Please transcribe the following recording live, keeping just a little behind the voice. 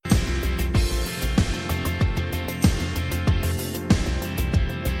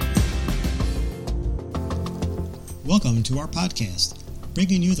Welcome to our podcast,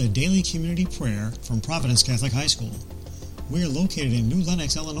 bringing you the daily community prayer from Providence Catholic High School. We are located in New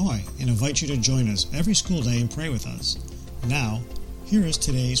Lenox, Illinois, and invite you to join us every school day and pray with us. Now, here is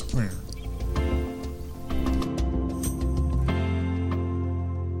today's prayer.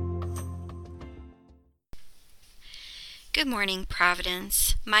 Good morning,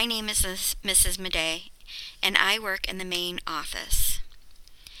 Providence. My name is Mrs. Madej, and I work in the main office.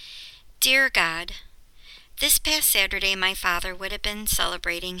 Dear God, this past Saturday my father would have been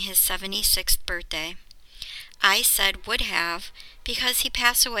celebrating his 76th birthday. I said would have because he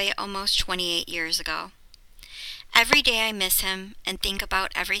passed away almost 28 years ago. Every day I miss him and think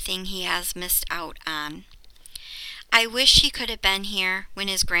about everything he has missed out on. I wish he could have been here when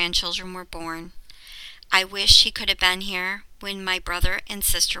his grandchildren were born. I wish he could have been here when my brother and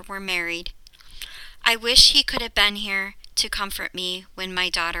sister were married. I wish he could have been here to comfort me when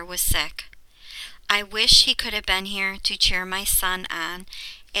my daughter was sick. I wish he could have been here to cheer my son on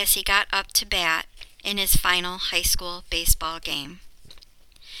as he got up to bat in his final high school baseball game.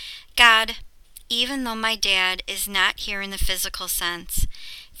 God, even though my dad is not here in the physical sense,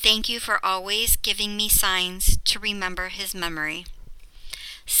 thank you for always giving me signs to remember his memory.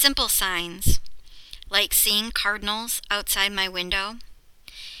 Simple signs, like seeing cardinals outside my window,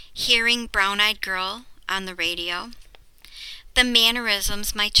 hearing Brown-Eyed Girl on the radio, the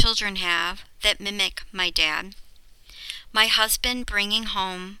mannerisms my children have that mimic my dad, my husband bringing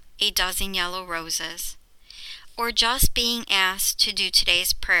home a dozen yellow roses, or just being asked to do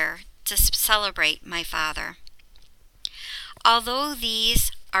today's prayer to celebrate my father. Although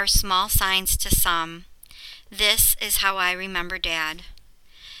these are small signs to some, this is how I remember Dad.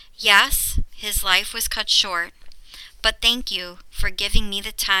 Yes, his life was cut short, but thank you for giving me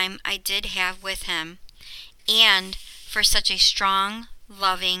the time I did have with him, and for such a strong,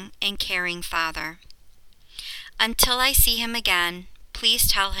 loving, and caring father. Until I see him again, please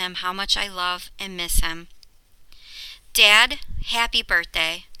tell him how much I love and miss him. Dad, happy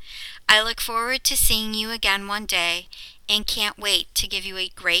birthday. I look forward to seeing you again one day and can't wait to give you a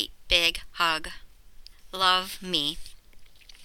great big hug. Love, me.